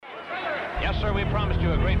Yes, sir, we promised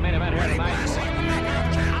you a great main event here tonight.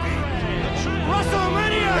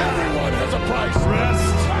 WrestleMania! Everyone has a price. Rest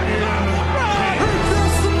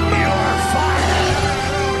You're fired.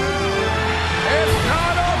 It's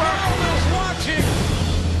not over. watching.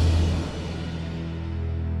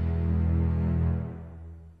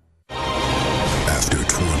 After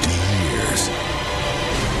 20 years,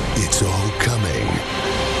 it's all coming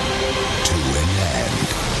to an end.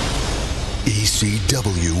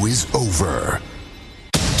 ECW is over.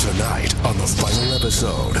 Tonight on the final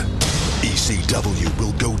episode, ECW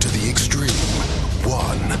will go to the extreme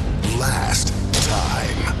one last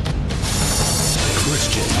time.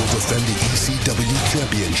 Christian will defend the ECW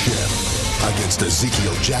championship against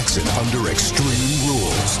Ezekiel Jackson under Extreme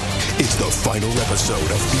Rules. It's the final episode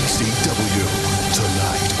of ECW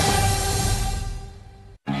tonight.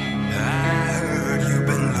 I heard you've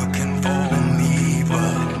been looking for me,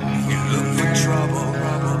 but you look for trouble.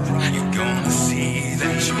 You're gonna see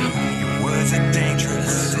that your words are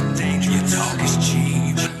dangerous. Your talk is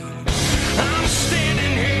cheap. I'm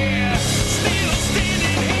standing here, still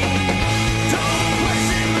standing here. Don't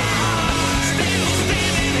question my heart, still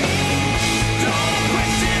standing here. Don't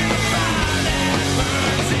question the fire that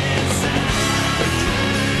burns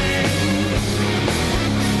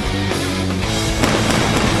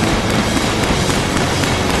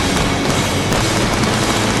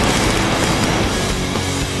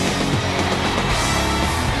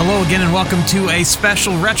Hello again and welcome to a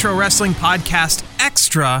special Retro Wrestling Podcast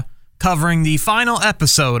Extra covering the final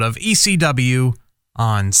episode of ECW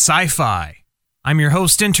on Sci-Fi. I'm your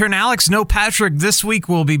host, intern Alex. No Patrick. This week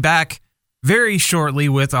we'll be back very shortly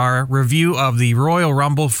with our review of the Royal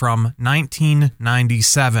Rumble from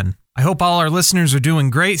 1997. I hope all our listeners are doing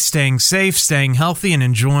great, staying safe, staying healthy, and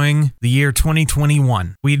enjoying the year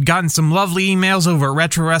 2021. We had gotten some lovely emails over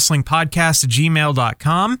at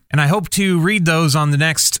retrowrestlingpodcast@gmail.com, and I hope to read those on the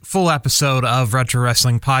next full episode of Retro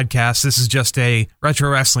Wrestling Podcast. This is just a Retro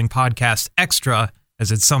Wrestling Podcast Extra, as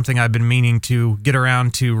it's something I've been meaning to get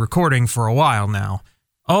around to recording for a while now.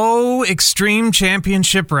 Oh, Extreme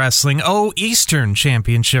Championship Wrestling. Oh, Eastern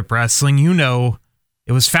Championship Wrestling. You know,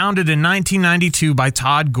 it was founded in 1992 by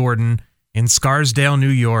Todd Gordon in Scarsdale, New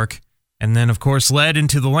York, and then, of course, led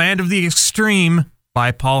into the land of the extreme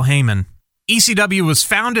by Paul Heyman. ECW was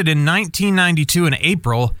founded in 1992 in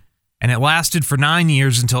April, and it lasted for 9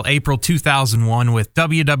 years until April 2001, with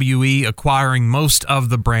WWE acquiring most of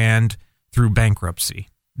the brand through bankruptcy.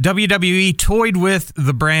 WWE toyed with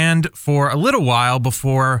the brand for a little while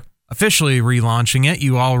before officially relaunching it.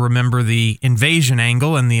 You all remember the Invasion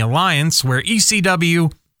angle and the Alliance, where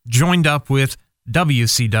ECW joined up with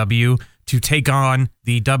WCW to take on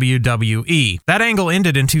the WWE. That angle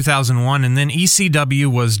ended in 2001, and then ECW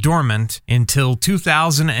was dormant until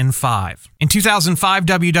 2005. In 2005,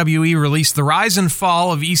 WWE released The Rise and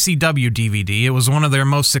Fall of ECW DVD. It was one of their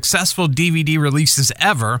most successful DVD releases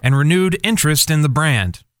ever and renewed interest in the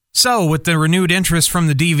brand. So, with the renewed interest from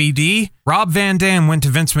the DVD, Rob Van Dam went to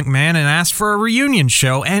Vince McMahon and asked for a reunion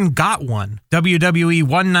show and got one. WWE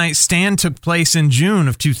One Night Stand took place in June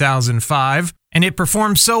of 2005, and it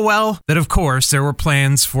performed so well that, of course, there were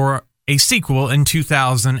plans for a sequel in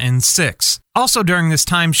 2006. Also during this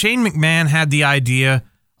time, Shane McMahon had the idea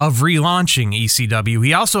of relaunching ECW.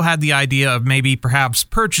 He also had the idea of maybe perhaps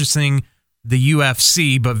purchasing the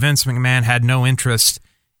UFC, but Vince McMahon had no interest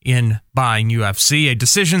in buying UFC, a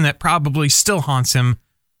decision that probably still haunts him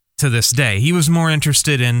to this day. He was more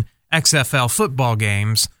interested in XFL football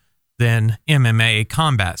games than MMA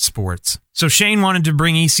combat sports. So Shane wanted to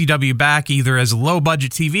bring ECW back either as a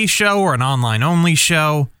low-budget TV show or an online-only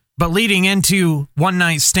show. But leading into One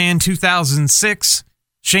Night Stand 2006,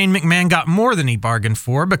 Shane McMahon got more than he bargained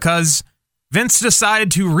for, because Vince decided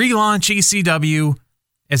to relaunch ECW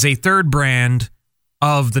as a third brand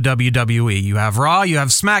of the WWE. You have Raw, you have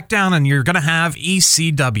SmackDown, and you're going to have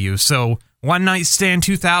ECW. So One Night Stand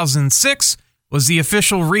 2006 was the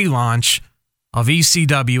official relaunch of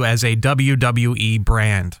ECW as a WWE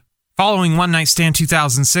brand. Following One Night Stand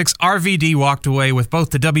 2006, RVD walked away with both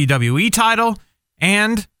the WWE title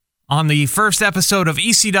and, on the first episode of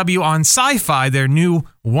ECW on Sci-Fi, their new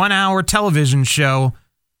one-hour television show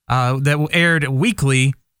that aired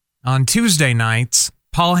weekly on Tuesday nights,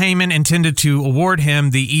 Paul Heyman intended to award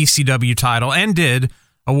him the ECW title and did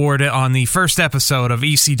award it on the first episode of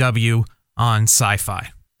ECW on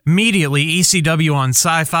Sci-Fi. Immediately, ECW on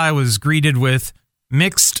Sci-Fi was greeted with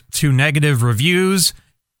mixed to negative reviews,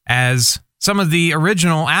 as some of the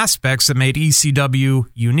original aspects that made ECW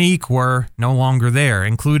unique were no longer there,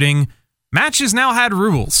 including matches now had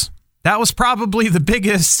rules. That was probably the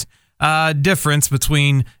biggest difference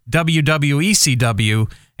between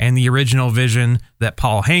WWECW and the original vision that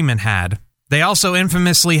Paul Heyman had. They also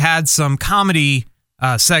infamously had some comedy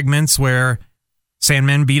segments where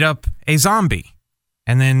Sandman beat up a zombie,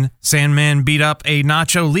 and then Sandman beat up a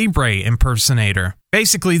Nacho Libre impersonator.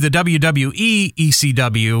 Basically, the WWE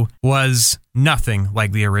ECW was nothing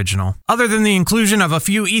like the original. Other than the inclusion of a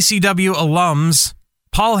few ECW alums,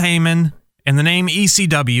 Paul Heyman, and the name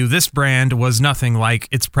ECW, this brand was nothing like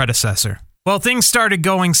its predecessor. Well, things started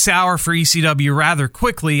going sour for ECW rather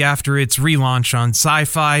quickly after its relaunch on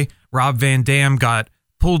Sci-Fi. Rob Van Dam got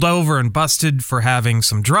pulled over and busted for having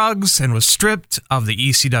some drugs and was stripped of the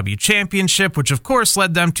ECW championship, which of course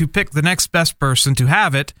led them to pick the next best person to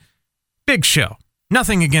have it, Big Show.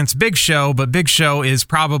 Nothing against Big Show, but Big Show is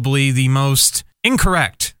probably the most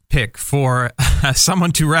incorrect pick for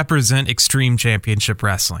someone to represent Extreme Championship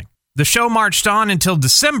Wrestling. The show marched on until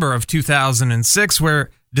December of 2006, where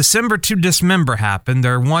December to Dismember happened,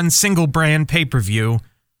 their one single brand pay-per-view,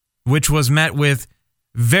 which was met with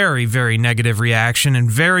very, very negative reaction and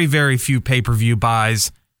very, very few pay-per-view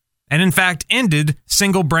buys, and in fact ended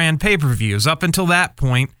single brand pay-per-views. Up until that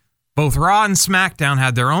point, both Raw and SmackDown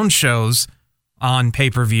had their own shows on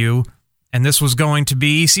pay-per-view, and this was going to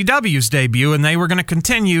be ECW's debut, and they were going to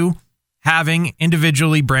continue having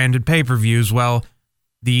individually branded pay-per-views. Well,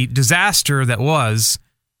 the disaster that was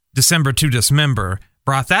December to Dismember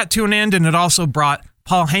brought that to an end, and it also brought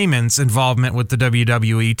Paul Heyman's involvement with the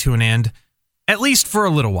WWE to an end, at least for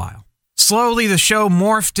a little while. Slowly, the show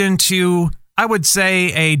morphed into, I would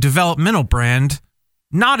say, a developmental brand,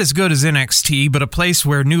 not as good as NXT, but a place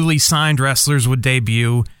where newly signed wrestlers would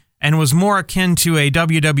debut, and was more akin to a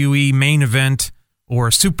WWE main event or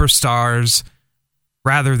Superstars,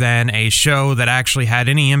 rather than a show that actually had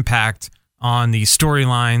any impact on the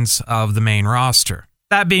storylines of the main roster.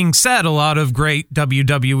 That being said, a lot of great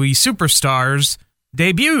WWE superstars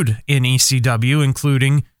debuted in ECW,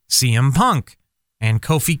 including CM Punk and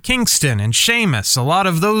Kofi Kingston and Sheamus. A lot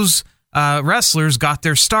of those wrestlers got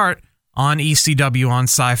their start on ECW on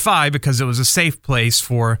Sci-Fi because it was a safe place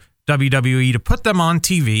for WWE to put them on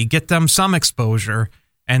TV, get them some exposure,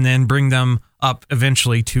 and then bring them up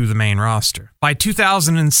eventually to the main roster. By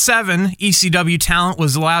 2007, ECW talent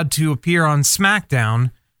was allowed to appear on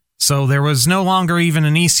SmackDown, so there was no longer even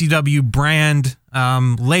an ECW brand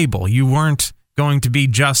label. You weren't going to be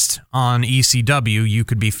just on ECW, you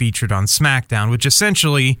could be featured on SmackDown, which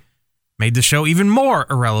essentially made the show even more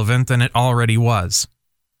irrelevant than it already was.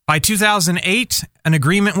 By 2008, an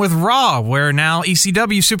agreement with Raw, where now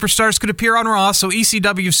ECW superstars could appear on Raw, so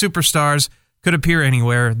ECW superstars could appear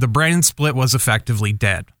anywhere. The brand split was effectively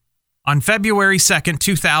dead. On February 2nd,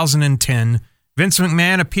 2010, Vince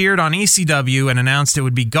McMahon appeared on ECW and announced it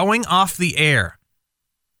would be going off the air,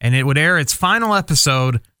 and it would air its final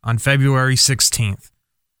episode on February 16th.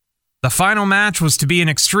 The final match was to be an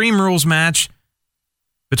Extreme Rules match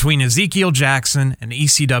between Ezekiel Jackson and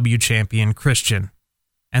ECW champion Christian.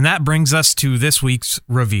 And that brings us to this week's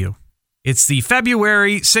review. It's the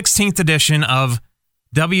February 16th edition of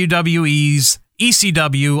WWE's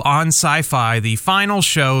ECW on Sci-Fi, the final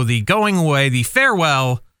show, the going away, the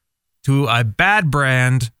farewell to a bad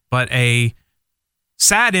brand, but a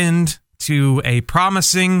sad end to a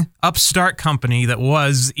promising upstart company that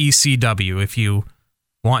was ECW, if you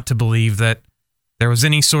want to believe that there was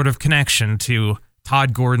any sort of connection to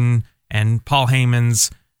Todd Gordon and Paul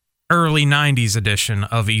Heyman's early 90s edition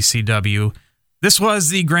of ECW. This was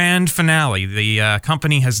the grand finale. The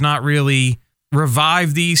company has not really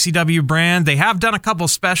revived the ECW brand. They have done a couple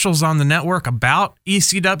specials on the network about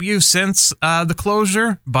ECW since the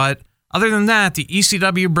closure, but other than that, the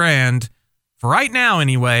ECW brand, for right now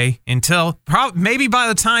anyway, until maybe by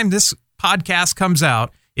the time this podcast comes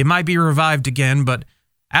out, it might be revived again, but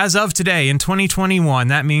as of today in 2021,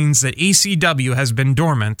 that means that ECW has been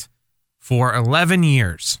dormant for 11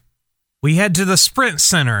 years. We head to the Sprint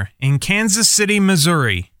Center in Kansas City,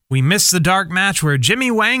 Missouri. We miss the dark match where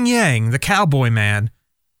Jimmy Wang Yang, the Cowboy Man,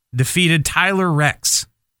 defeated Tyler Rex.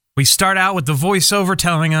 We start out with the voiceover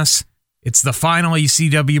telling us it's the final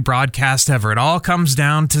ECW broadcast ever. It all comes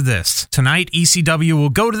down to this. Tonight, ECW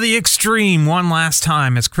will go to the extreme one last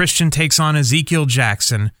time as Christian takes on Ezekiel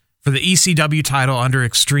Jackson for the ECW title under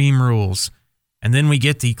Extreme Rules. And then we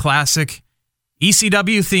get the classic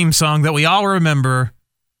ECW theme song that we all remember,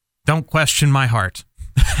 Don't Question My Heart.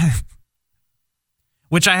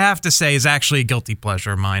 Which I have to say is actually a guilty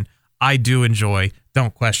pleasure of mine. I do enjoy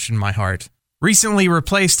Don't Question My Heart. Recently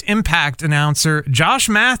replaced Impact announcer Josh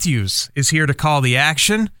Matthews is here to call the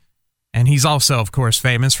action. And he's also, of course,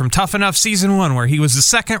 famous from Tough Enough Season 1, where he was the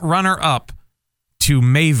second runner-up to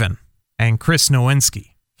Maven and Chris Nowinski.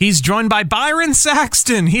 He's joined by Byron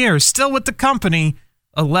Saxton here, still with the company,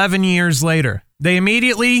 11 years later. They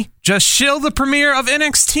immediately just shill the premiere of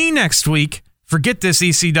NXT next week. Forget this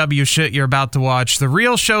ECW shit you're about to watch. The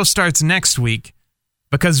real show starts next week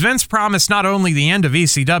because Vince promised not only the end of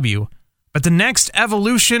ECW, but the next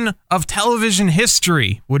evolution of television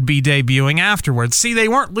history would be debuting afterwards. See, they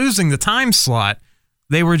weren't losing the time slot.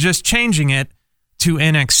 They were just changing it to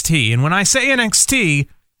NXT. And when I say NXT,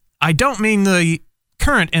 I don't mean the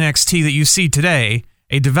current NXT that you see today,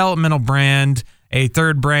 a developmental brand, a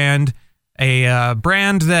third brand, a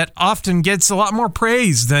brand that often gets a lot more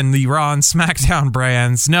praise than the Raw and SmackDown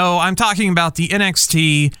brands. No, I'm talking about the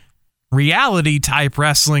NXT reality-type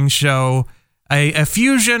wrestling show, a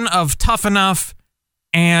fusion of Tough Enough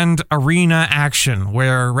and arena action,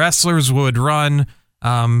 where wrestlers would run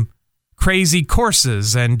crazy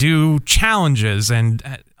courses and do challenges and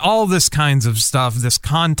all this kinds of stuff, this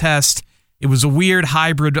contest. It was a weird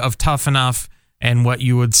hybrid of Tough Enough and what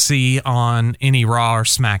you would see on any Raw or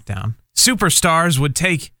SmackDown. Superstars would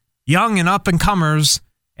take young and up-and-comers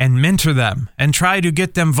and mentor them and try to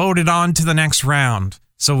get them voted on to the next round.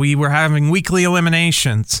 So we were having weekly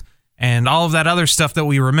eliminations and all of that other stuff that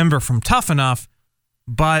we remember from Tough Enough.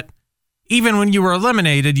 But even when you were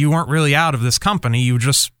eliminated, you weren't really out of this company. You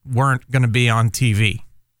just weren't going to be on TV,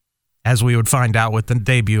 as we would find out with the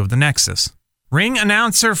debut of the Nexus. Ring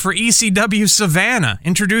announcer for ECW Savannah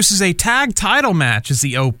introduces a tag title match as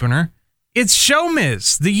the opener. It's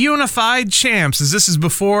ShoMiz, the unified champs, as this is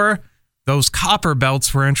before those copper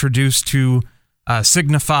belts were introduced to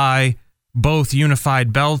signify both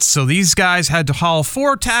unified belts. So these guys had to haul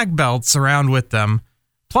 4 tag belts around with them.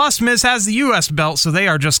 Plus, Miz has the US belt, so they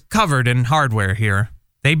are just covered in hardware here.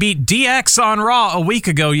 They beat DX on Raw a week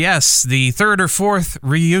ago. Yes, the 3rd or 4th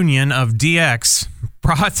reunion of DX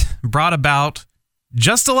brought about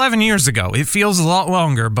just 11 years ago. It feels a lot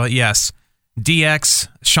longer, but yes, DX,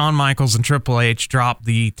 Shawn Michaels, and Triple H dropped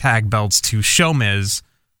the tag belts to ShoMiz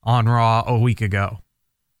on Raw a week ago.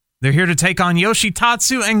 They're here to take on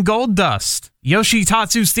Yoshitatsu and Goldust.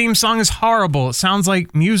 Yoshitatsu's theme song is horrible. It sounds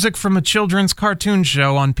like music from a children's cartoon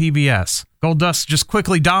show on PBS. Goldust just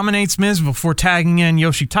quickly dominates Miz before tagging in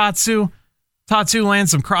Yoshitatsu. Tatsu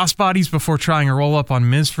lands some crossbodies before trying a roll-up on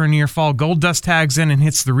Miz for a near fall. Goldust tags in and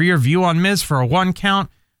hits the rear view on Miz for a 1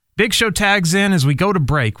 count. Big Show tags in as we go to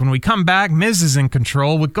break. When we come back, Miz is in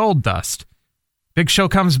control with Goldust. Big Show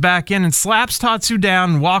comes back in and slaps Tatsu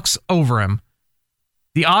down and walks over him.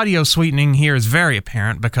 The audio sweetening here is very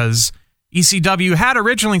apparent because ECW had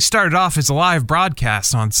originally started off as a live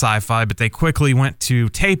broadcast on Sci-Fi, but they quickly went to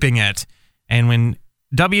taping it. And when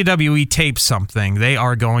WWE tapes something, they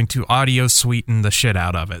are going to audio sweeten the shit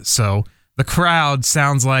out of it. So the crowd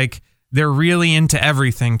sounds like they're really into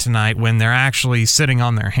everything tonight when they're actually sitting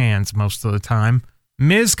on their hands most of the time.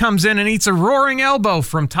 Miz comes in and eats a roaring elbow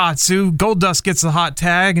from Tatsu. Goldust gets the hot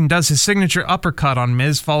tag and does his signature uppercut on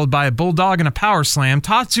Miz, followed by a bulldog and a power slam.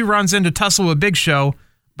 Tatsu runs in to tussle with Big Show,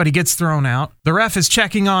 but he gets thrown out. The ref is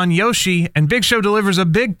checking on Yoshi, and Big Show delivers a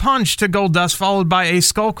big punch to Goldust, followed by a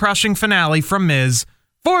skull-crushing finale from Miz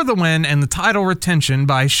for the win and the title retention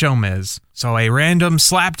by ShoMiz. So a random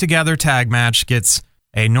slap-together tag match gets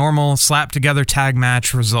a normal slap-together tag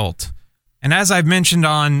match result. And as I've mentioned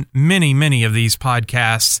on many of these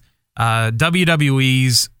podcasts,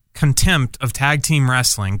 WWE's contempt of tag team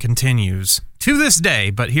wrestling continues to this day.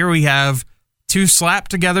 But here we have 2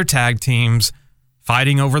 slap-together tag teams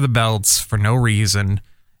fighting over the belts for no reason,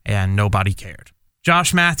 and nobody cared.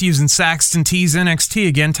 Josh Matthews and Saxton tease NXT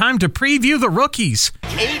again. Time to preview the rookies.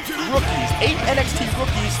 8 NXT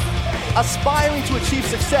rookies aspiring to achieve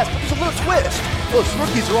success. But there's a little twist. Those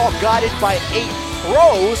rookies are all guided by 8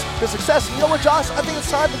 pros to success. You know what, Josh? I think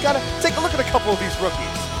it's time to kind of take a look at a couple of these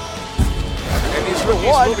rookies. And these rookies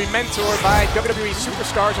will be mentored by WWE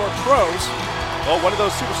superstars or pros. Well, one of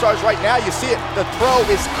those superstars right now, you see it, the pro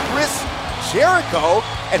is Chris Jericho,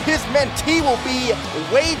 and his mentee will be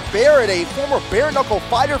Wade Barrett, a former bare-knuckle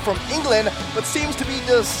fighter from England, but seems to be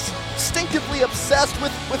just instinctively obsessed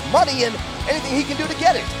with money and anything he can do to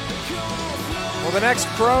get it. Well, the next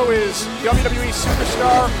pro is WWE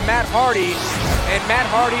superstar Matt Hardy, and Matt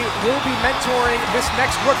Hardy will be mentoring this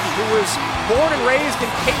next rookie who was born and raised in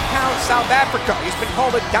Cape Town, South Africa. He's been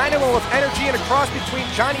called a dynamo of energy and a cross between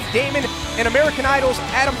Johnny Damon and American Idol's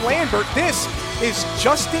Adam Lambert. This is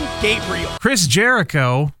Justin Gabriel. Chris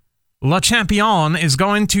Jericho, Le Champion, is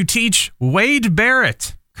going to teach Wade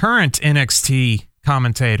Barrett, current NXT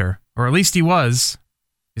commentator, or at least he was.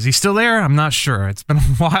 Is he still there? I'm not sure. It's been a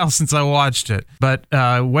while since I watched it. But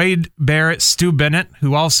Wade Barrett, Stu Bennett,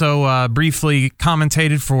 who also briefly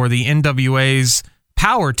commentated for the NWA's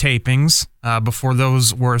Power tapings before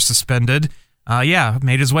those were suspended,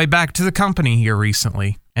 made his way back to the company here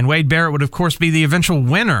recently. And Wade Barrett would, of course, be the eventual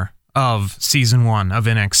winner of Season 1 of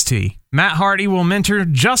NXT. Matt Hardy will mentor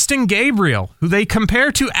Justin Gabriel, who they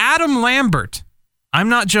compare to Adam Lambert. I'm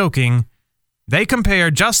not joking. They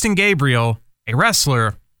compare Justin Gabriel, a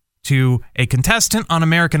wrestler, to a contestant on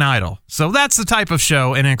American Idol. So that's the type of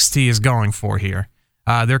show NXT is going for here.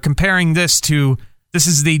 They're comparing this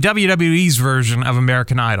is the WWE's version of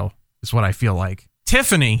American Idol, is what I feel like.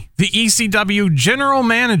 Tiffany, the ECW general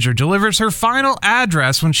manager, delivers her final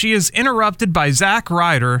address when she is interrupted by Zack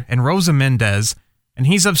Ryder and Rosa Mendez, and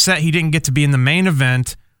he's upset he didn't get to be in the main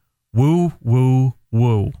event. Woo, woo,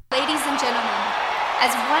 woo. Ladies and gentlemen,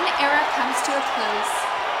 as one era comes to a close,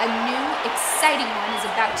 a new, exciting one is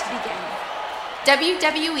about to begin.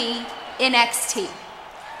 WWE NXT,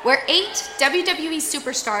 where 8 WWE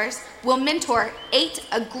superstars will mentor 8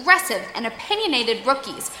 aggressive and opinionated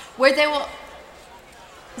rookies, where they will...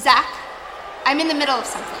 Zach, I'm in the middle of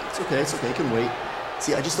something. It's okay, it can wait.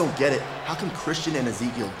 See, I just don't get it. How come Christian and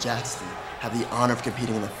Ezekiel Jackson have the honor of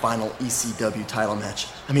competing in the final ECW title match?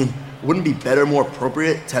 I mean, wouldn't it be better, more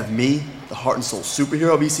appropriate to have me, the heart and soul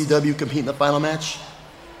superhero of ECW, compete in the final match?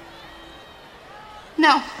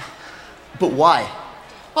 No. But why?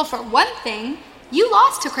 Well, for one thing, you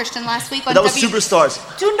lost to Christian last week on That was Superstars.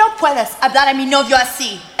 Tú no puedes hablar a mi novio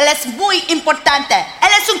así. Él es muy importante. Él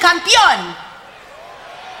es un campeón.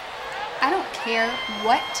 I don't care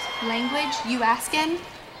what language you ask in,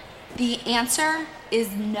 the answer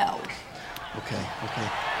is no. Okay.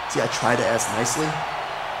 See, I tried to ask nicely.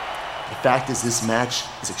 The fact is, this match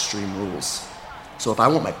is Extreme Rules. So if I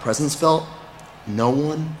want my presence felt, no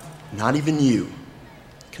one, not even you,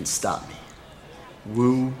 can stop me.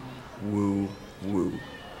 Woo, woo, woo.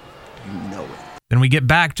 You know it. Then we get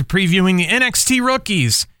back to previewing the NXT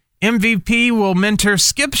rookies. MVP will mentor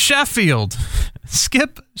Skip Sheffield.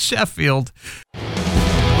 Skip Sheffield. We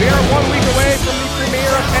are 1 week away from the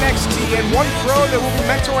premiere of NXT, and one pro that will be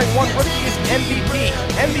mentoring one rookie is MVP.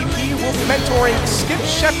 MVP will be mentoring Skip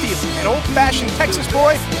Sheffield, an old-fashioned Texas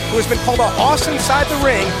boy who has been called a hoss inside the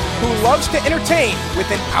ring, who loves to entertain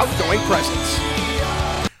with an outgoing presence.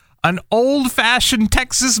 An old-fashioned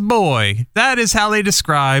Texas boy. That is how they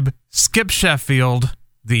describe Skip Sheffield,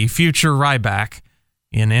 the future Ryback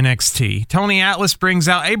in NXT. Tony Atlas brings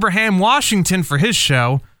out Abraham Washington for his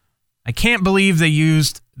show. I can't believe they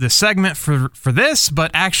used the segment for this,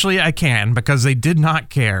 but actually I can, because they did not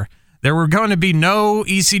care. There were going to be no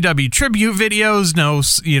ECW tribute videos, no,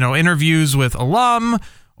 interviews with alum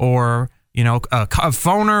or, a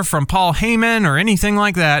phoner from Paul Heyman or anything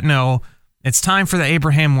like that. No, it's time for the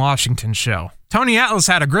Abraham Washington show. Tony Atlas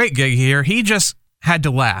had a great gig here. He just had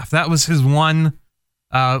to laugh. That was his one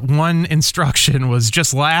instruction, was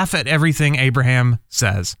just laugh at everything Abraham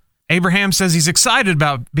says. Abraham says he's excited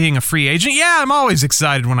about being a free agent. Yeah, I'm always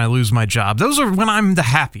excited when I lose my job. Those are when I'm the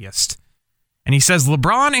happiest. And he says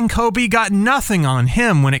LeBron and Kobe got nothing on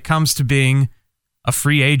him when it comes to being a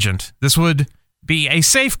free agent. This would be a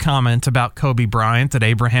safe comment about Kobe Bryant that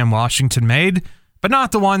Abraham Washington made, but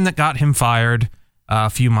not the one that got him fired a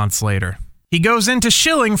few months later. He goes into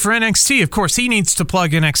shilling for NXT. Of course, he needs to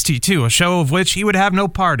plug NXT too, a show of which he would have no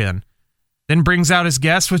part in. Then brings out his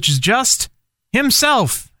guest, which is just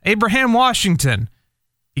himself, Abraham Washington.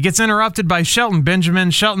 He gets interrupted by Shelton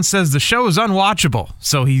Benjamin. Shelton says the show is unwatchable,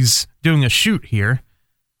 so he's doing a shoot here.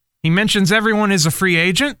 He mentions everyone is a free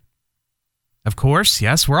agent. Of course,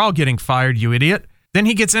 yes, we're all getting fired, you idiot. Then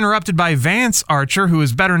he gets interrupted by Vance Archer, who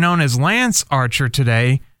is better known as Lance Archer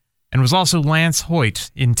today, and was also Lance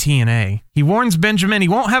Hoyt in TNA. He warns Benjamin he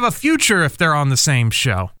won't have a future if they're on the same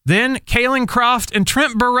show. Then Kalen Croft and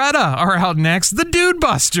Trent Beretta are out next, the Dude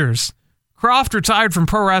Busters. Croft retired from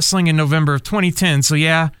pro wrestling in November of 2010, so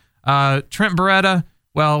yeah, Trent Beretta,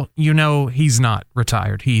 well, he's not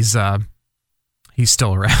retired. He's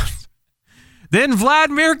still around. Then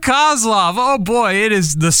Vladimir Kozlov. Oh boy,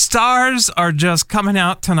 the stars are just coming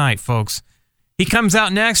out tonight, folks. He comes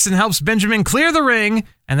out next and helps Benjamin clear the ring,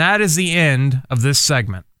 and that is the end of this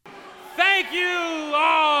segment. Thank you.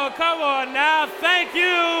 Oh, come on now. Thank you.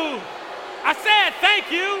 I said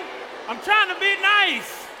thank you. I'm trying to be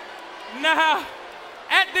nice. Now,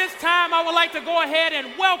 at this time, I would like to go ahead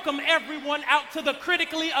and welcome everyone out to the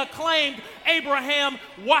critically acclaimed Abraham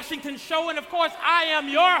Washington Show. And of course, I am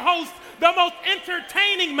your host, the most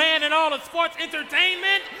entertaining man in all of sports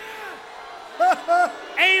entertainment,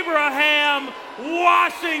 Abraham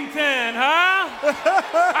Washington, huh?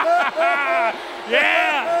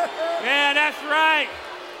 Yeah, that's right.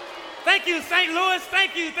 Thank you, St. Louis.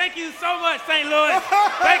 Thank you so much, St. Louis.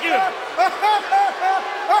 Thank you.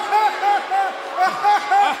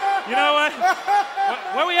 You know what?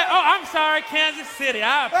 Where we at? Oh, I'm sorry, Kansas City.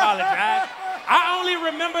 I apologize. I only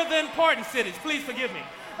remember the important cities. Please forgive me.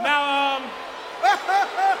 Now, what's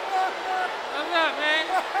up, man?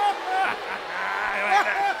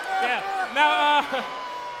 Yeah. Now,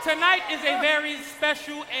 tonight is a very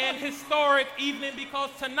special and historic evening because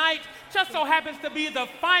tonight just so happens to be the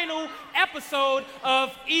final episode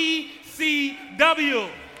of ECW.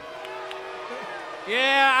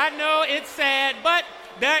 Yeah, I know it's sad, but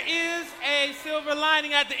there is a silver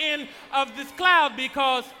lining at the end of this cloud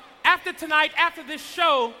because after tonight, after this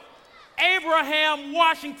show, Abraham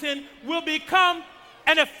Washington will become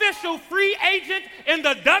an official free agent in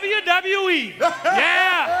the WWE.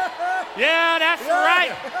 Yeah, that's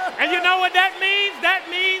right. And you know what that means? That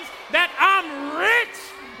means that I'm rich.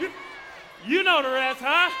 You know the rest,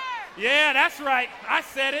 huh? Yeah, that's right. I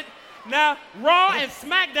said it. Now, Raw and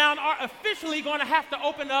SmackDown are officially going to have to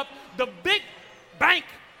open up the big bank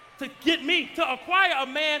to get me, to acquire a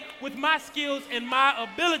man with my skills and my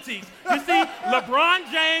abilities. You see,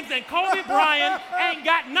 LeBron James and Kobe Bryant ain't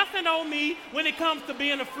got nothing on me when it comes to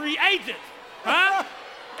being a free agent. Huh?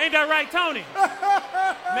 Ain't that right, Tony?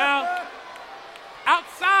 Now,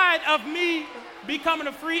 outside of me becoming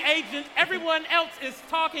a free agent, everyone else is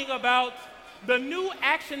talking about the new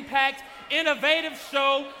action-packed, innovative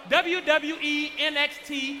show, WWE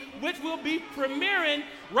NXT, which will be premiering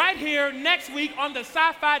right here next week on the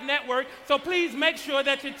Sci-Fi Network, so please make sure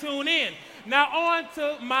that you tune in. Now on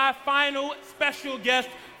to my final special guest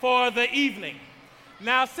for the evening.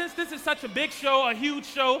 Now, since this is such a big show, a huge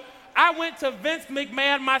show, I went to Vince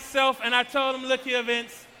McMahon myself and I told him, look here,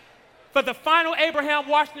 Vince, for the final Abraham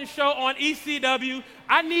Washington show on ECW,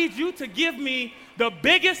 I need you to give me the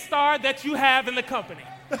biggest star that you have in the company.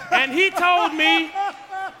 And he told me,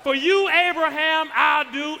 for you, Abraham, I'll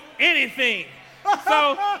do anything.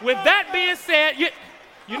 So with that being said,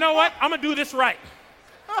 you know what? I'm going to do this right.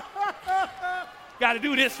 Got to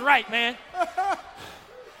do this right, man.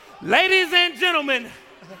 Ladies and gentlemen,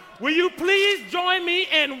 will you please join me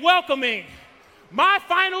in welcoming my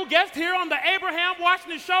final guest here on the Abraham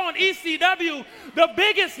Washington Show on ECW, the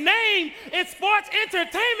biggest name in sports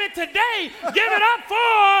entertainment today. Give it up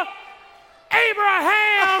for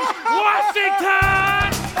Abraham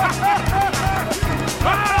Washington!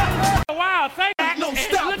 Wow, thank you. No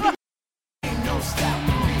stop. No stop.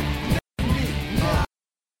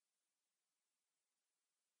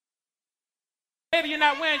 Maybe you're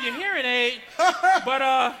not wearing your hearing aid, but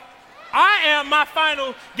I am my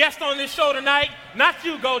final guest on this show tonight, not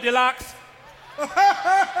you, Goldilocks.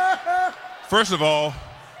 First of all,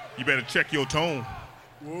 you better check your tone.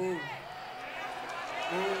 Whoa.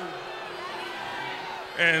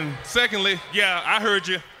 And secondly, yeah, I heard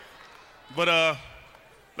you, but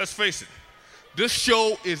let's face it, this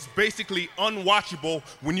show is basically unwatchable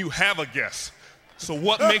when you have a guest. So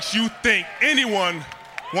what makes you think anyone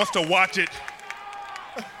wants to watch it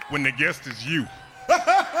when the guest is you?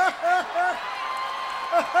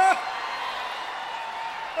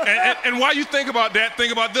 And while you think about that,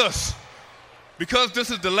 think about this. Because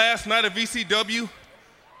this is the last night of ECW,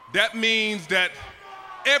 that means that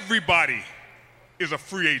everybody is a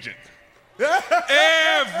free agent.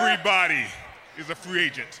 Everybody is a free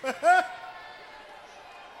agent.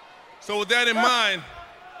 So with that in mind,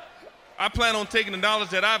 I plan on taking the knowledge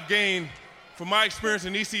that I've gained from my experience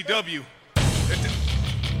in ECW.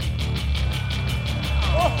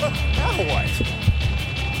 Now what?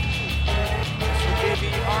 This would be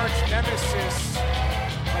the arch nemesis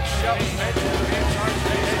of Shelton Benjamin. Arch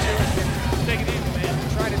nemesis. Take it easy, man.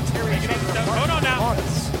 Trying to tear each other apart. Hold on now.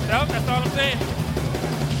 No, that's all I'm saying.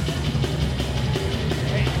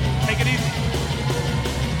 Hey, take it easy.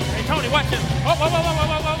 Hey, Tony, watch this. Oh,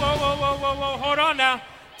 whoa. Hold on now.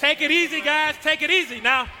 Take it easy, guys. Take it easy.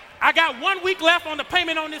 Now, I got 1 week left on the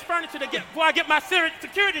payment on this furniture before I get my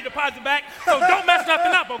security deposit back, so don't mess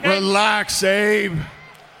nothing up, okay? Relax, Abe.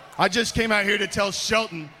 I just came out here to tell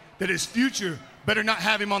Shelton that his future better not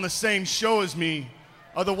have him on the same show as me,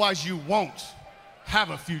 otherwise you won't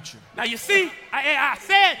have a future. Now you see, I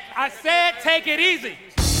said take it easy.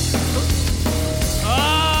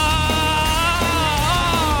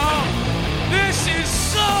 This is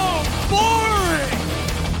so boring!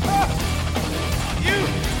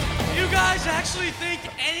 You guys actually think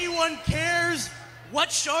anyone cares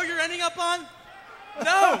what show you're ending up on?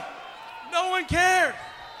 No, no one cared.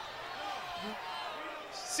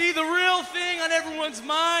 See, the real thing on everyone's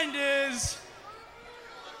mind is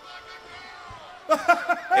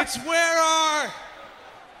it's where our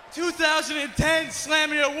 2010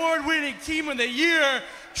 Slammy Award-winning Team of the Year,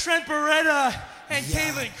 Trent Beretta and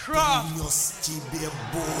Caitlin Croft.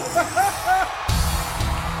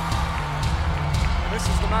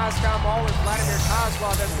 This is the Moscow Mauler, Vladimir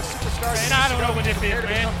Kozlov, as the superstars. Man, I don't know what this is,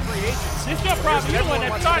 man. This is your problem. You're the one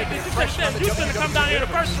that started this. You shouldn't have come down here in the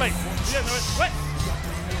first place. What?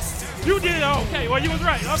 You did it. Okay, well, you was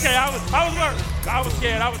right. Okay, I was worried. I was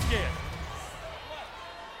scared.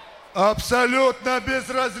 Абсолютно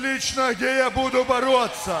безразлично, где я буду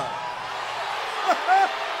бороться.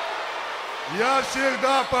 Я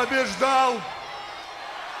всегда побеждал.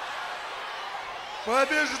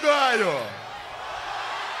 Побеждаю.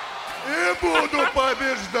 И буду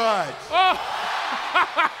побеждать.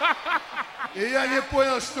 И я не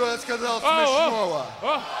понял, что я сказал смешного.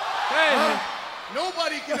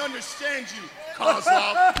 Nobody can understand you,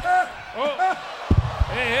 Kozlov.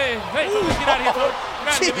 Hey, let's get out of here, folks. Get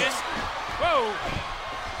out of here, man. Whoa.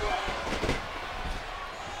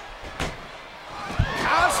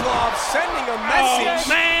 Kozlov sending a message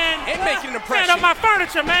and making an impression. Stand up my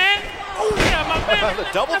furniture, man. Yeah, my man. The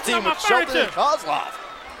double team with Shelton and Kozlov.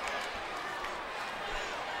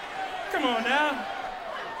 Come on now.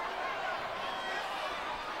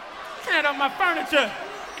 Stand up my furniture.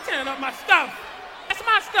 Stand up my stuff. That's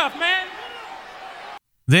my stuff, man.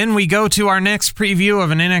 Then we go to our next preview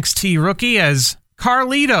of an NXT rookie as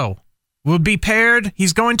Carlito will be paired.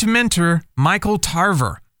 He's going to mentor Michael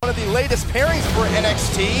Tarver. One of the latest pairings for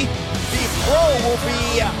NXT. The pro will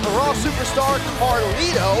be Raw superstar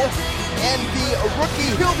Carlito, and the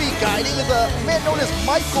rookie he'll be guiding is a man known as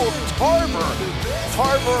Michael Tarver.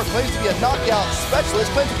 Tarver claims to be a knockout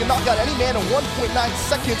specialist, claims he can knock out any man in 1.9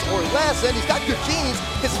 seconds or less, and he's got good genes.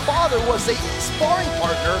 His father was a sparring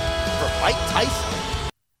partner for Mike Tyson.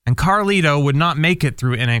 And Carlito would not make it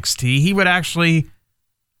through NXT. He would actually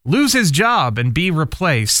lose his job and be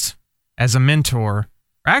replaced as a mentor.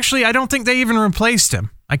 Actually, I don't think they even replaced him.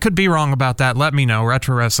 I could be wrong about that. Let me know.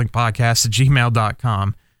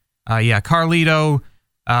 RetroWrestlingPodcast@gmail.com. Carlito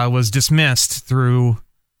was dismissed through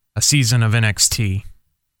a season of NXT.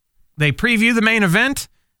 They preview the main event.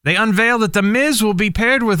 They unveil that The Miz will be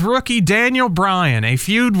paired with rookie Daniel Bryan, a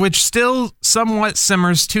feud which still somewhat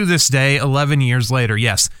simmers to this day, 11 years later.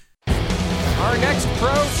 Yes. Our next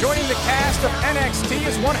pro joining the cast of NXT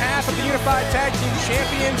is one half of the Unified Tag Team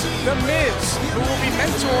Champions, The Miz, who will be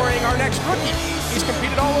mentoring our next rookie. He's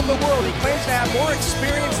competed all over the world. He claims to have more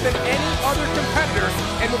experience than any other competitor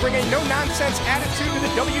and will bring a no-nonsense attitude to the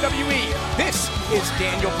WWE. This is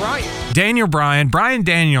Daniel Bryan. Daniel Bryan, Bryan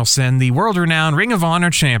Danielson, the world-renowned Ring of Honor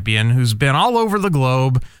champion who's been all over the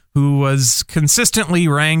globe, who was consistently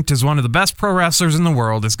ranked as one of the best pro wrestlers in the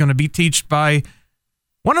world, is going to be taught by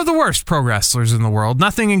one of the worst pro wrestlers in the world.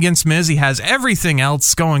 Nothing against Miz. He has everything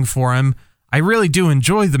else going for him. I really do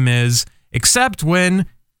enjoy The Miz, except when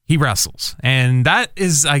he wrestles. And that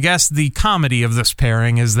is, I guess, the comedy of this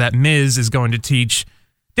pairing, is that Miz is going to teach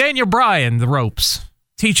Daniel Bryan the ropes.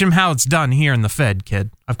 Teach him how it's done here in the Fed,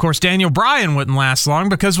 kid. Of course, Daniel Bryan wouldn't last long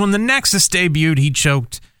because when the Nexus debuted, he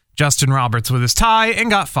choked Justin Roberts with his tie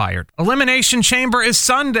and got fired. Elimination Chamber is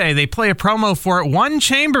Sunday. They play a promo for it. One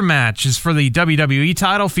chamber match is for the WWE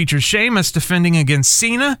title. Features Sheamus defending against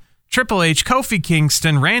Cena, Triple H, Kofi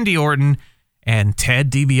Kingston, Randy Orton, and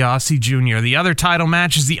Ted DiBiase Jr. The other title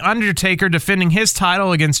match is The Undertaker defending his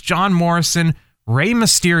title against John Morrison, Rey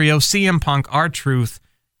Mysterio, CM Punk, R-Truth,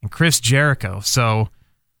 and Chris Jericho. So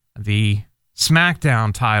the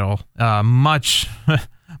SmackDown title, much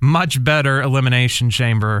better Elimination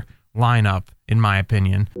Chamber lineup, in my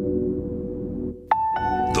opinion.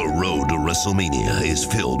 The road to WrestleMania is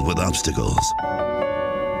filled with obstacles.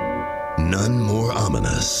 None more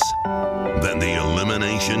ominous than the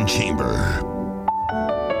Elimination Chamber.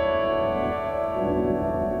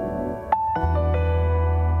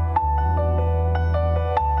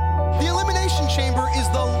 The Elimination Chamber is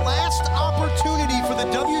the last opportunity for the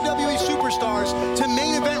WWE superstars to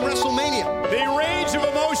main event WrestleMania. The range of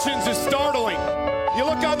emotions is startling. You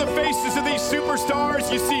look on the faces of these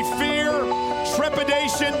superstars, you see fear,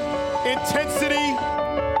 trepidation, intensity,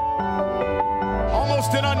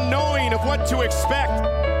 almost an unknowing of what to expect.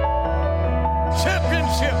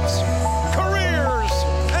 Championships, careers,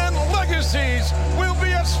 and legacies will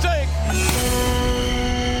be at stake.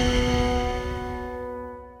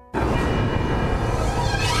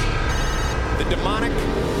 The demonic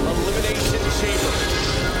Elimination Chamber.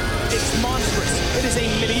 It's monstrous. It is a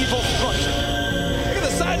medieval structure. Look at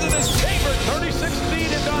the size of this chamber, 36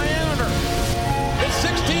 feet in diameter. It's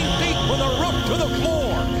 16 feet from the roof to the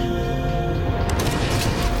floor.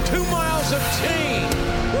 2 miles of chain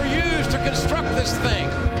were used to construct this thing.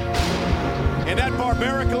 And that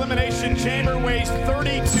barbaric Elimination Chamber weighs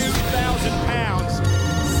 32,000 pounds,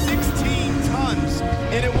 16 tons,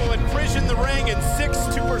 and it will imprison the ring and 6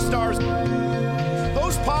 superstars.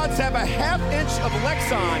 Those pods have a half-inch of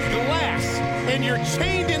Lexan glass, and you're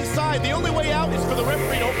chained inside. The only way out is for the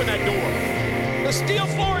referee to open that door. The steel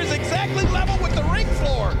floor is exactly level with the ring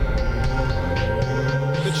floor.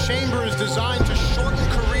 The chamber is designed to shorten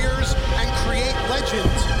careers and create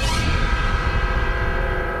legends.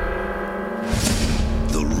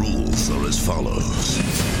 The rules are as follows.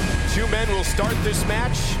 2 men will start this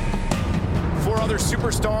match. 4 other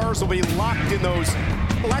superstars will be locked in those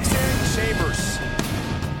Lexan chambers.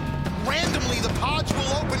 Randomly, the pods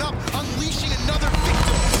will open up, unleashing another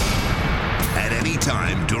victim. At any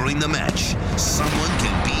time during the match, someone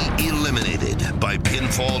can be eliminated by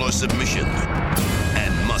pinfall or submission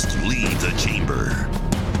and must leave the chamber.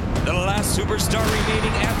 The last superstar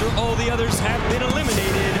remaining after all the others have been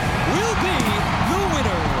eliminated will be the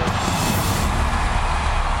winner.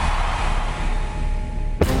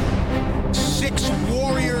 6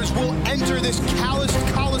 warriors will enter this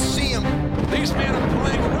calloused coliseum. These men are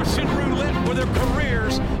playing Russian roulette for their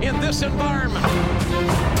careers in this environment.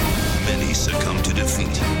 Many succumb to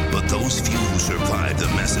defeat, but those few who survive the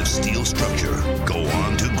massive steel structure go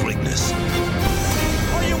on to greatness.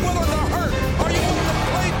 Are you willing to hurt? Are you willing to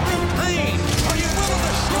play through pain? Are you willing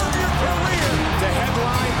to serve your career? To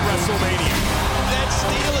headline WrestleMania. That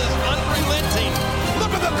steel is unrelenting.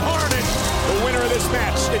 Look at the carnage. The winner of this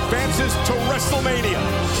match advances to WrestleMania.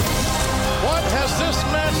 What has this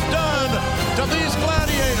match done to these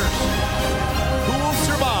gladiators? Who will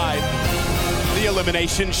survive the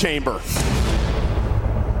Elimination Chamber?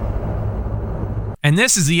 And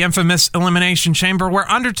this is the infamous Elimination Chamber where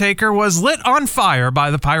Undertaker was lit on fire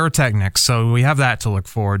by the pyrotechnics, so we have that to look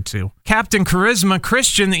forward to. Captain Charisma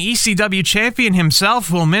Christian, the ECW champion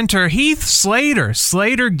himself, will mentor Heath Slater,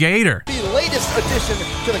 Slater Gator. The latest addition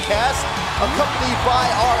to the cast, accompanied by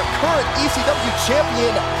our current ECW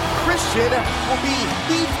champion, Christian, will be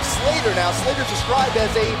Heath Slater. Now, Slater's described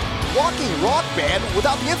as a walking rock band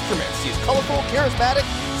without the instruments. He's colorful, charismatic,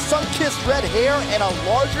 sun-kissed red hair, and a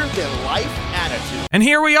larger-than-life attitude. And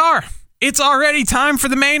here we are. It's already time for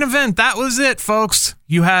the main event. That was it, folks.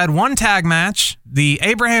 You had one tag match, the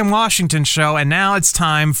Abraham Washington show, and now it's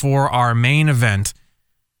time for our main event.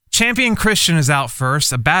 Champion Christian is out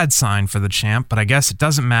first, a bad sign for the champ, but I guess it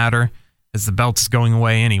doesn't matter as the belt is going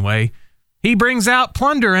away anyway. He brings out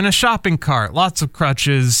plunder in a shopping cart, lots of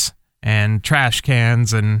crutches and trash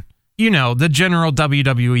cans and, you know, the general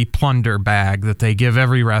WWE plunder bag that they give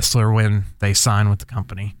every wrestler when they sign with the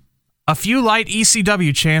company. A few light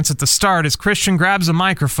ECW chants at the start as Christian grabs a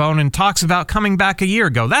microphone and talks about coming back a year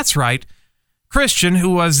ago. That's right. Christian, who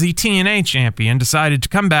was the TNA champion, decided to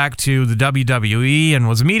come back to the WWE and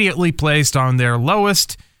was immediately placed on their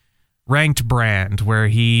lowest ranked brand, where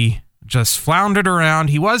he just floundered around.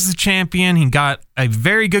 He was the champion. He got a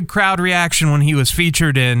very good crowd reaction when he was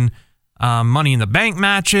featured in Money in the Bank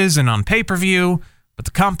matches and on pay-per-view, but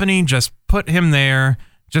the company just put him there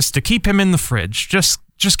just to keep him in the fridge, just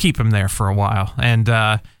keep him there for a while. And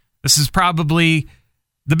this is probably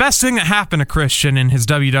the best thing that happened to Christian in his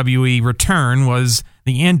WWE return was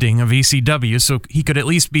the ending of ECW, so he could at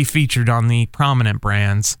least be featured on the prominent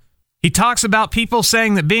brands. He talks about people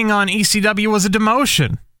saying that being on ECW was a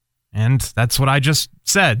demotion, and that's what I just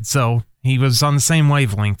said, so he was on the same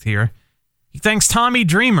wavelength here. He thanks Tommy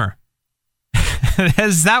Dreamer,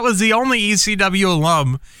 as that was the only ECW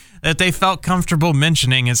alum that they felt comfortable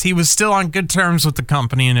mentioning, as he was still on good terms with the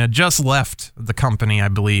company and had just left the company, I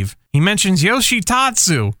believe. He mentions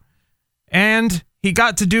Yoshitatsu, and he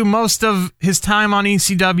got to do most of his time on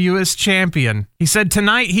ECW as champion. He said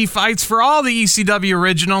tonight he fights for all the ECW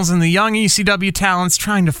originals and the young ECW talents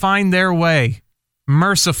trying to find their way.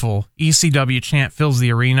 Merciful ECW chant fills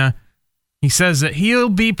the arena. He says that he'll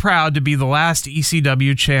be proud to be the last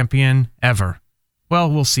ECW champion ever. Well,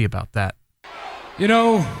 we'll see about that. You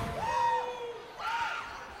know,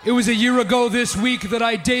 it was a year ago this week that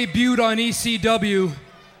I debuted on ECW.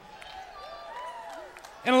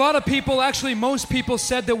 And a lot of people, actually most people,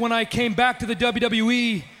 said that when I came back to the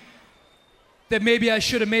WWE, that maybe I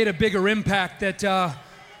should have made a bigger impact, that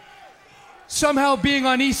somehow being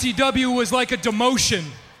on ECW was like a demotion.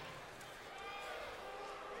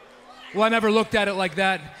 Well, I never looked at it like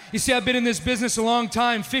that. You see, I've been in this business a long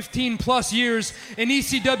time, 15 plus years, and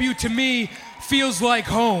ECW to me feels like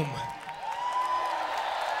home.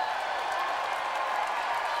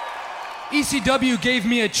 ECW gave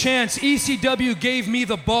me a chance. ECW gave me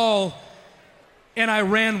the ball, and I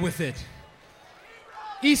ran with it.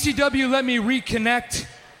 ECW let me reconnect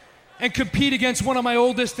and compete against one of my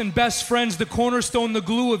oldest and best friends, the cornerstone, the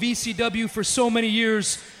glue of ECW for so many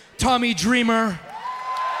years, Tommy Dreamer.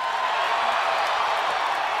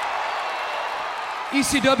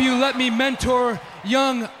 ECW let me mentor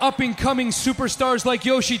young up-and-coming superstars like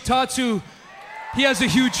Yoshitatsu, he has a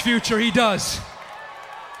huge future, he does.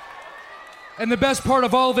 And the best part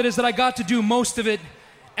of all of it is that I got to do most of it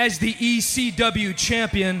as the ECW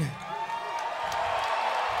champion.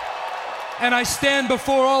 And I stand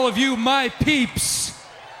before all of you, my peeps,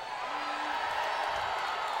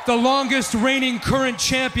 the longest reigning current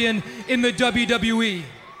champion in the WWE.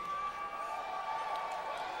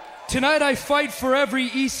 Tonight I fight for every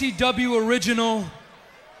ECW original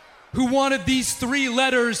who wanted these 3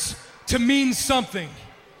 letters to mean something.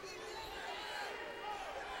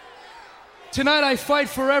 Tonight I fight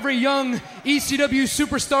for every young ECW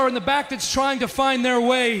superstar in the back that's trying to find their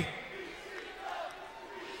way.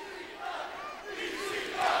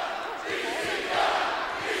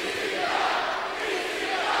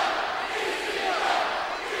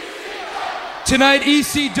 Tonight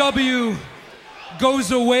ECW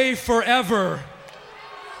goes away forever.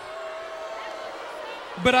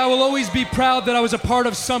 But I will always be proud that I was a part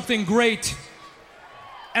of something great.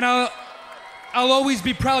 And I'll always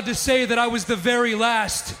be proud to say that I was the very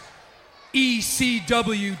last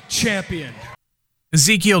ECW champion.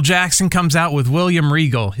 Ezekiel Jackson comes out with William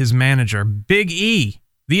Regal, his manager. Big E.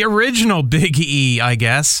 The original Big E, I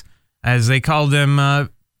guess, as they called him,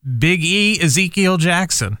 Big E Ezekiel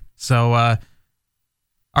Jackson. So,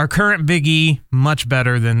 our current Big E, much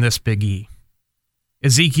better than this Big E.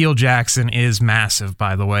 Ezekiel Jackson is massive,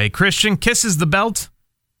 by the way. Christian kisses the belt.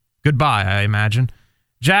 Goodbye, I imagine.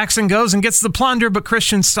 Jackson goes and gets the plunder, but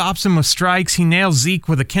Christian stops him with strikes. He nails Zeke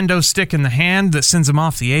with a kendo stick in the hand that sends him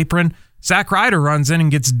off the apron. Zack Ryder runs in and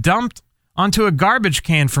gets dumped onto a garbage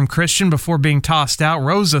can from Christian before being tossed out.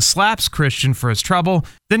 Rosa slaps Christian for his trouble.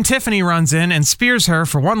 Then Tiffany runs in and spears her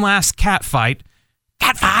for one last cat fight.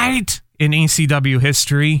 Cat fight! In ECW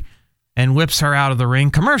history, and whips her out of the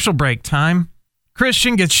ring. Commercial break time.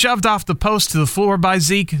 Christian gets shoved off the post to the floor by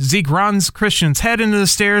Zeke. Zeke runs Christian's head into the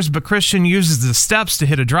stairs, but Christian uses the steps to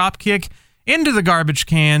hit a drop kick into the garbage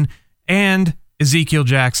can and Ezekiel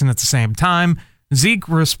Jackson at the same time. Zeke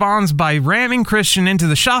responds by ramming Christian into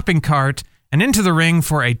the shopping cart and into the ring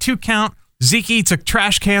for a 2 count. Zeke eats a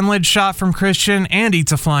trash can lid shot from Christian and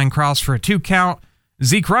eats a flying cross for a 2 count.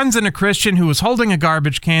 Zeke runs into Christian, who was holding a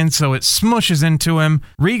garbage can, so it smushes into him.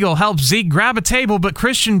 Regal helps Zeke grab a table, but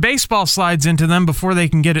Christian baseball slides into them before they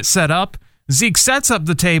can get it set up. Zeke sets up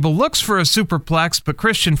the table, looks for a superplex, but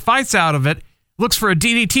Christian fights out of it, looks for a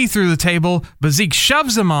DDT through the table, but Zeke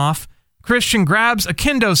shoves him off. Christian grabs a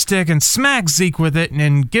kendo stick and smacks Zeke with it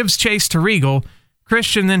and gives chase to Regal.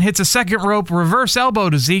 Christian then hits a second rope reverse elbow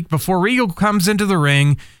to Zeke before Regal comes into the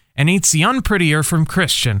ring and eats the unprettier from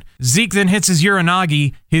Christian. Zeke then hits his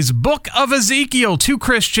Uranagi, his Book of Ezekiel, to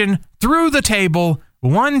Christian through the table.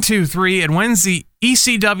 1, 2, 3, and wins the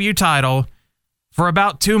ECW title for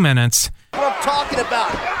about 2 minutes. What I'm talking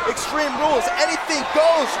about. Extreme Rules. Anything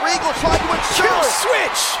goes. Regal trying to ensure. Kill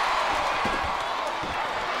switch.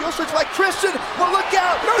 Kill switch by Christian. Well, look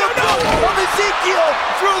out. The Book of Ezekiel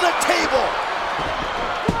through the table.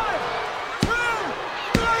 1,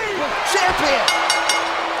 2, 3. Champion.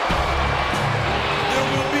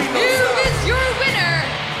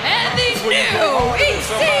 New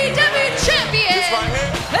ECW champion,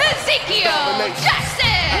 Ezekiel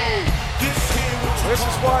Jackson. This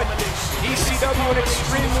is what ECW and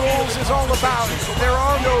Extreme Rules is all about. There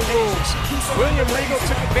are no rules. William Regal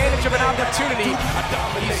took advantage of an opportunity.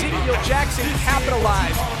 Ezekiel Jackson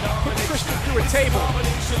capitalized, put Christian through a table,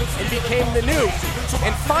 and became the new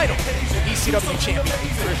and final ECW champion.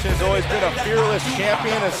 Christian's always been a fearless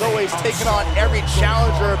champion, has always taken on every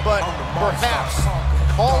challenger, but perhaps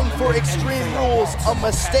calling for Extreme Rules a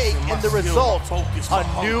mistake, and the result, a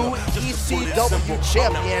new ECW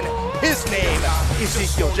champion. His name,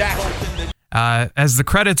 Ezekiel Jackson. As the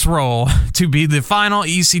credits roll, to be the final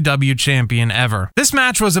ECW champion ever. This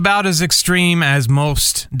match was about as extreme as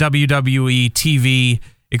most WWE TV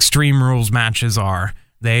Extreme Rules matches are.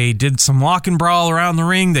 They did some walk and brawl around the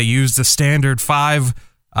ring. They used the standard 5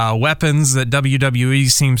 weapons that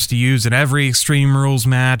WWE seems to use in every Extreme Rules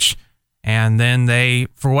match. And then they,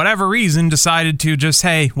 for whatever reason, decided to just,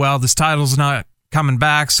 hey, well, this title's not coming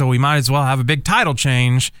back, so we might as well have a big title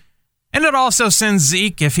change. And it also sends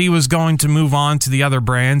Zeke, if he was going to move on to the other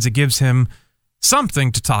brands, it gives him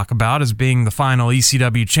something to talk about as being the final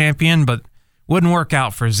ECW champion, but wouldn't work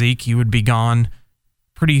out for Zeke. He would be gone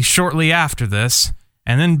pretty shortly after this,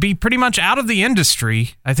 and then be pretty much out of the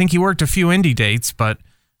industry. I think he worked a few indie dates, but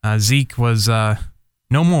Zeke was no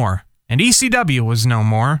more. And ECW was no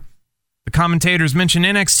more. The commentators mentioned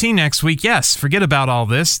NXT next week. Yes, forget about all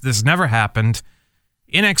this. This never happened.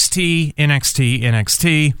 NXT, NXT,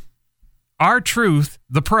 NXT. R-Truth,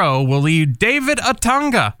 the Pro, will lead David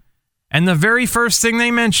Otunga. And the very first thing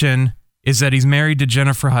they mention is that he's married to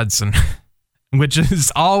Jennifer Hudson, which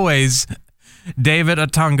is always David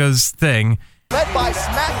Otunga's thing. Led by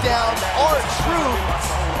SmackDown,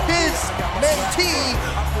 R-Truth, his mentee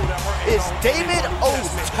is David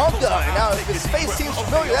Otunga. Now, if his face seems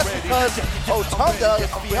familiar, that's because Otunga's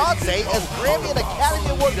fiance is Grammy and Academy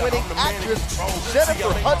Award-winning actress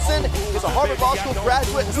Jennifer Hudson, is a Harvard Law School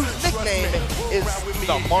graduate whose nickname is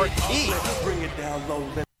the Marquis.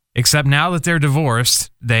 Except now that they're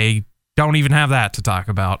divorced, they don't even have that to talk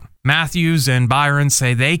about. Matthews and Byron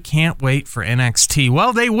say they can't wait for NXT.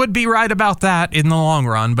 Well, they would be right about that in the long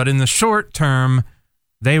run, but in the short term,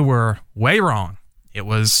 they were way wrong. It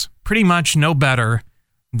was pretty much no better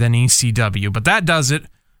than ECW, but that does it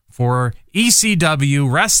for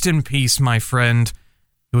ECW. Rest in peace, my friend.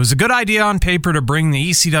 It was a good idea on paper to bring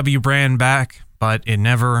the ECW brand back, but it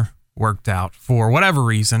never worked out for whatever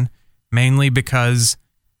reason, mainly because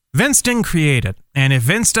Vince didn't create it, and if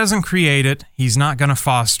Vince doesn't create it, he's not going to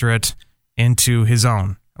foster it into his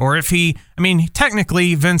own. Or if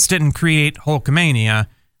technically Vince didn't create Hulkamania,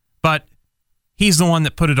 but he's the one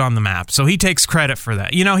that put it on the map, so he takes credit for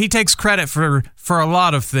that. You know, he takes credit for a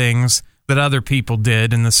lot of things that other people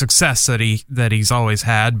did and the success that he's always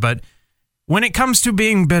had, but when it comes to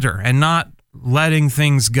being bitter and not letting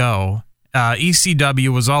things go, ECW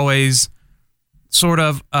was always sort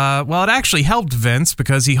of, it actually helped Vince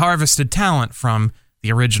because he harvested talent from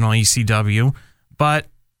the original ECW, but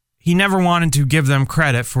he never wanted to give them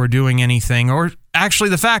credit for doing anything, or actually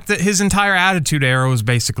the fact that his entire Attitude Era was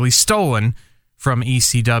basically stolen from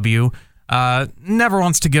ECW, never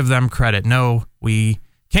wants to give them credit. No, we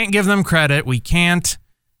can't give them credit. We can't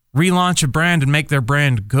relaunch a brand and make their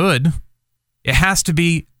brand good. It has to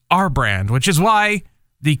be our brand, which is why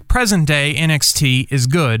the present day NXT is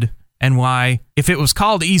good, and why if it was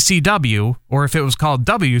called ECW, or if it was called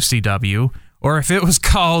WCW, or if it was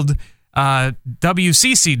called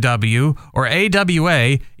WCCW or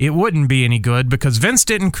AWA, it wouldn't be any good because Vince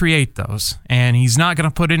didn't create those, and he's not going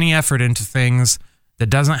to put any effort into things that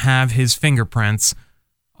doesn't have his fingerprints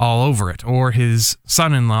all over it, or his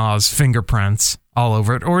son-in-law's fingerprints all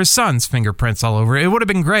over it, or his son's fingerprints all over it. It would have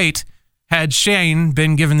been great had Shane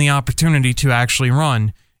been given the opportunity to actually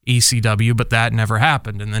run ECW, but that never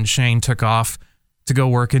happened, and then Shane took off to go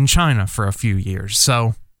work in China for a few years.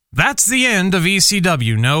 So that's the end of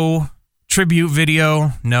ECW. No tribute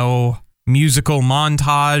video, no musical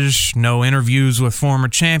montage, no interviews with former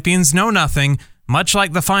champions, no nothing. Much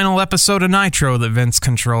like the final episode of Nitro that Vince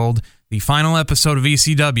controlled, the final episode of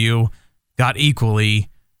ECW got equally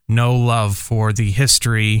no love for the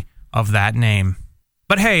history of that name.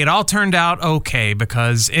 But hey, it all turned out okay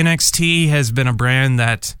because NXT has been a brand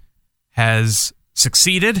that has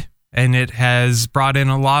succeeded, and it has brought in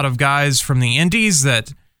a lot of guys from the indies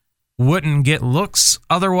that wouldn't get looks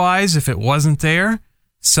otherwise if it wasn't there.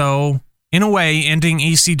 So, in a way, ending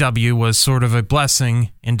ECW was sort of a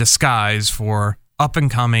blessing in disguise for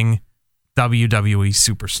up-and-coming WWE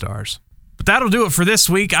superstars. But that'll do it for this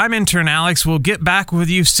week. I'm Intern Alex. We'll get back with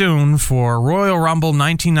you soon for Royal Rumble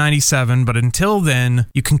 1997, but until then,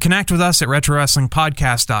 you can connect with us at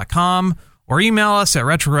RetroWrestlingPodcast.com or email us at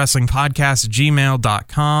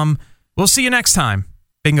RetroWrestlingPodcast@gmail.com. We'll see you next time.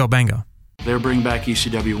 Bingo bango. They're bringing back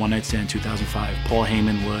ECW One Night Stand 2005. Paul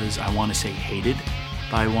Heyman was, I want to say, hated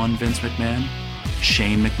by one Vince McMahon.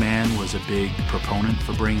 Shane McMahon was a big proponent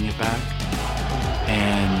for bringing it back.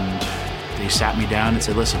 And they sat me down and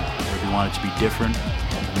said, listen, we want it to be different,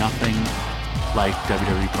 nothing like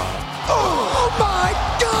WWE product. Oh my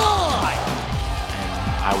God! And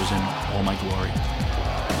I was in all my glory.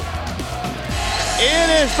 It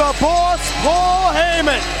is the boss, Paul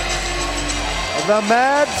Heyman. The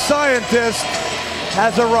mad scientist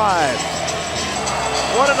has arrived.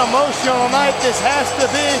 What an emotional night this has to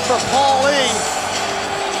be for Paul E.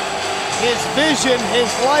 His vision, his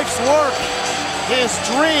life's work, his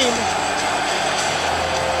dream.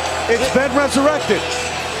 It's been resurrected.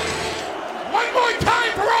 One more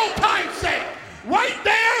time for old time's sake. Right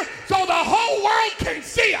there so the whole world can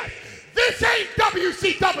see us. This ain't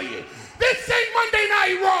WCW. This ain't Monday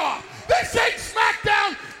Night Raw. This ain't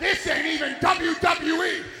SmackDown. This ain't even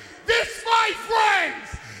WWE. This, my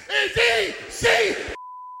friends, is ECW.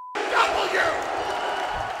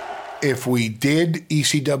 If we did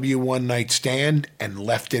ECW One Night Stand and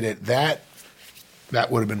left it at that, that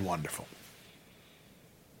would have been wonderful.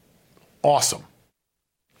 Awesome.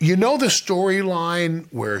 You know the storyline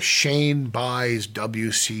where Shane buys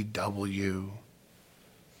WCW?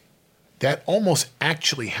 That almost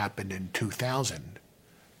actually happened in 2000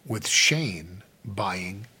 with Shane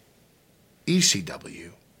buying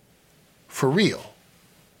ECW for real.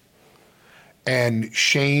 And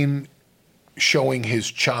Shane showing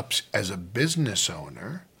his chops as a business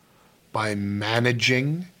owner by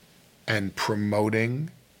managing and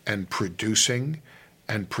promoting and producing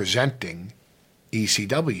and presenting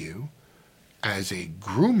ECW as a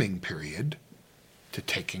grooming period to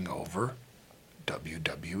taking over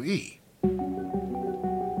WWE.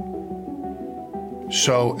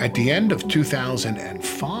 So at the end of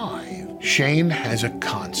 2005, Shane has a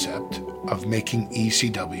concept of making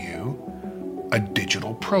ECW a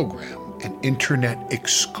digital program, an internet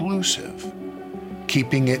exclusive,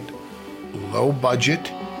 keeping it low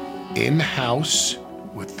budget, in-house,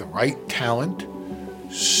 with the right talent,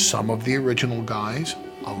 some of the original guys,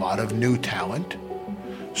 a lot of new talent.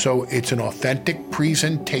 So it's an authentic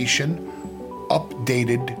presentation,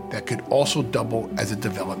 updated, that could also double as a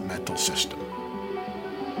developmental system.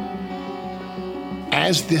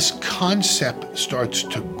 As this concept starts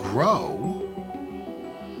to grow,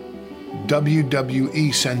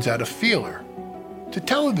 WWE sends out a feeler to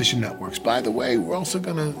television networks. By the way, we're also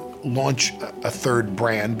going to launch a third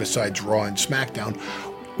brand besides Raw and SmackDown.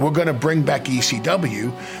 We're going to bring back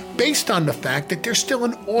ECW based on the fact that there's still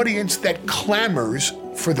an audience that clamors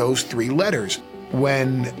for those three letters.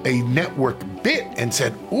 When a network bit and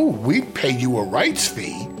said, ooh, we'd pay you a rights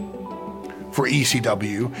fee for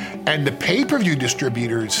ECW, and the pay-per-view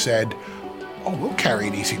distributors said, oh, we'll carry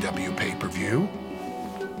an ECW pay-per-view.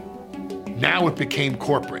 Now it became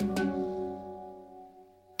corporate.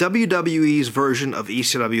 WWE's version of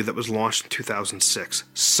ECW that was launched in 2006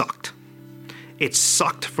 sucked. It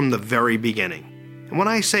sucked from the very beginning. And when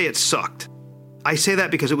I say it sucked, I say that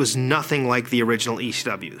because it was nothing like the original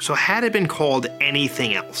ECW. So had it been called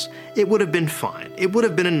anything else, it would have been fine. It would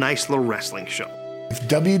have been a nice little wrestling show. If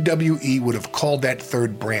WWE would have called that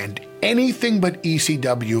third brand anything but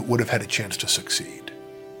ECW, it would have had a chance to succeed.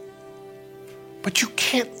 But you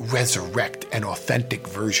can't resurrect an authentic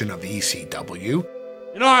version of ECW.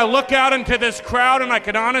 You know, I look out into this crowd and I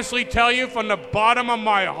can honestly tell you from the bottom of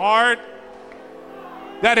my heart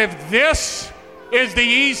that if this is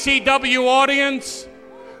the ECW audience,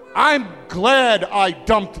 I'm glad I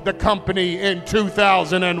dumped the company in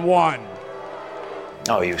 2001.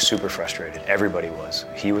 Oh, he was super frustrated. Everybody was.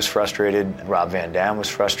 He was frustrated. Rob Van Dam was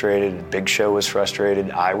frustrated. Big Show was frustrated.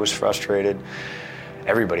 I was frustrated.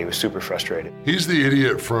 Everybody was super frustrated. He's the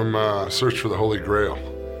idiot from Search for the Holy Grail.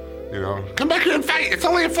 You know, come back here and fight. It's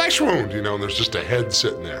only a flesh wound. You know, and there's just a head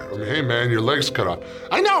sitting there. I mean, hey man, your leg's cut off.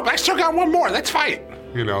 I know, but I still got one more. Let's fight.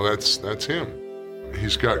 You know, that's him.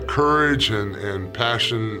 He's got courage and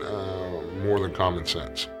passion more than common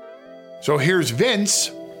sense. So here's Vince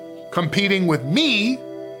competing with me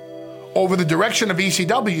over the direction of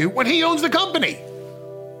ECW when he owns the company.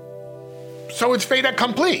 So it's fait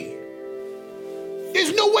accompli.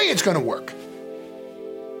 There's no way it's going to work.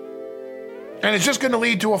 And it's just going to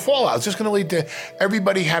lead to a fallout. It's just going to lead to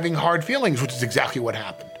everybody having hard feelings, which is exactly what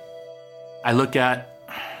happened. I look at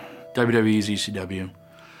WWE's ECW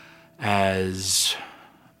as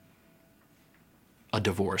a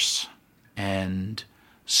divorce, and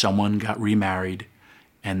someone got remarried,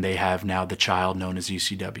 and they have now the child known as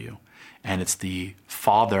ECW. And it's the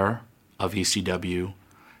father of ECW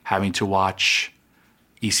having to watch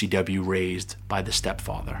ECW raised by the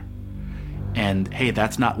stepfather. And hey,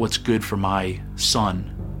 that's not what's good for my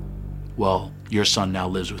son. Well, your son now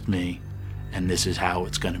lives with me, and this is how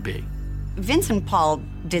it's going to be. Vince and Paul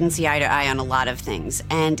didn't see eye to eye on a lot of things,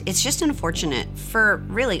 and it's just unfortunate for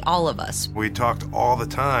really all of us. We talked all the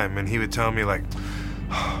time, and he would tell me, like,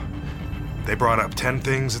 they brought up 10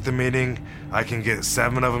 things at the meeting. I can get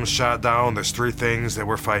 7 of them shot down. There's 3 things that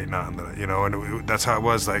we're fighting on, you know, and that's how it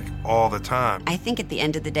was, like, all the time. I think at the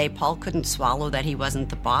end of the day, Paul couldn't swallow that he wasn't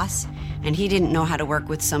the boss, and he didn't know how to work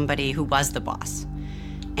with somebody who was the boss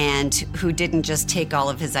and who didn't just take all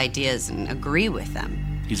of his ideas and agree with them.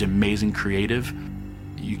 He's amazing creative.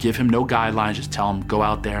 You give him no guidelines, just tell him, go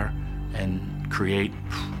out there and create.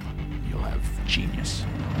 You'll have genius.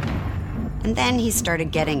 And then he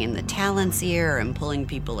started getting in the talent's ear and pulling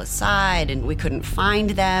people aside, and we couldn't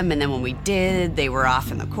find them. And then when we did, they were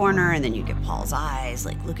off in the corner, and then you get Paul's eyes,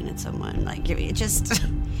 like looking at someone. Like it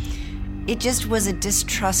just was a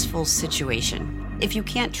distrustful situation. If you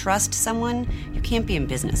can't trust someone, you can't be in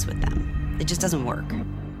business with them. It just doesn't work.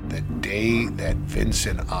 The day that Vince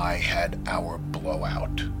and I had our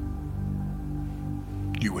blowout,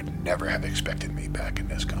 you would never have expected me back in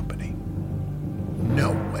this company.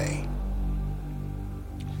 No way.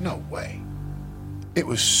 No way. It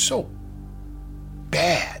was so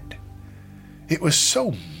bad. It was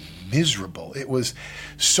so miserable. It was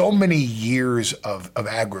so many years of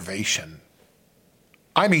aggravation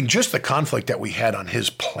I mean, just the conflict that we had on his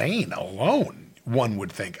plane alone, one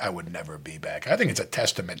would think I would never be back. I think it's a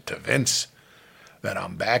testament to Vince that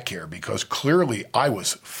I'm back here, because clearly I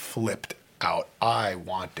was flipped out. I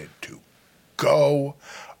wanted to go.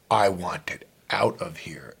 I wanted out of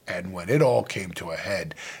here. And when it all came to a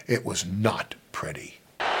head, it was not pretty.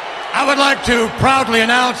 I would like to proudly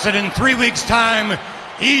announce that in 3 weeks' time,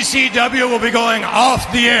 ECW will be going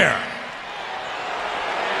off the air.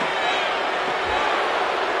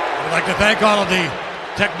 I would like to thank all of the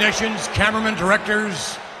technicians, cameramen,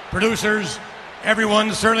 directors, producers,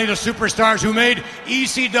 everyone, certainly the superstars who made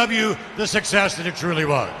ECW the success that it truly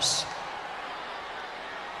was.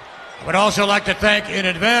 I would also like to thank in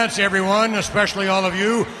advance everyone, especially all of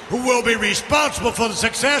you, who will be responsible for the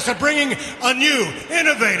success of bringing a new,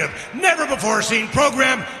 innovative, never-before-seen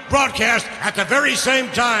program broadcast at the very same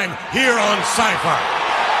time here on Sci-Fi.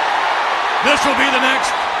 This will be the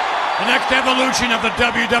next evolution of the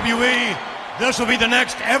WWE. This will be the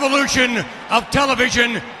next evolution of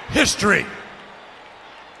television history.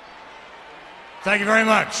 Thank you very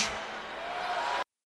much.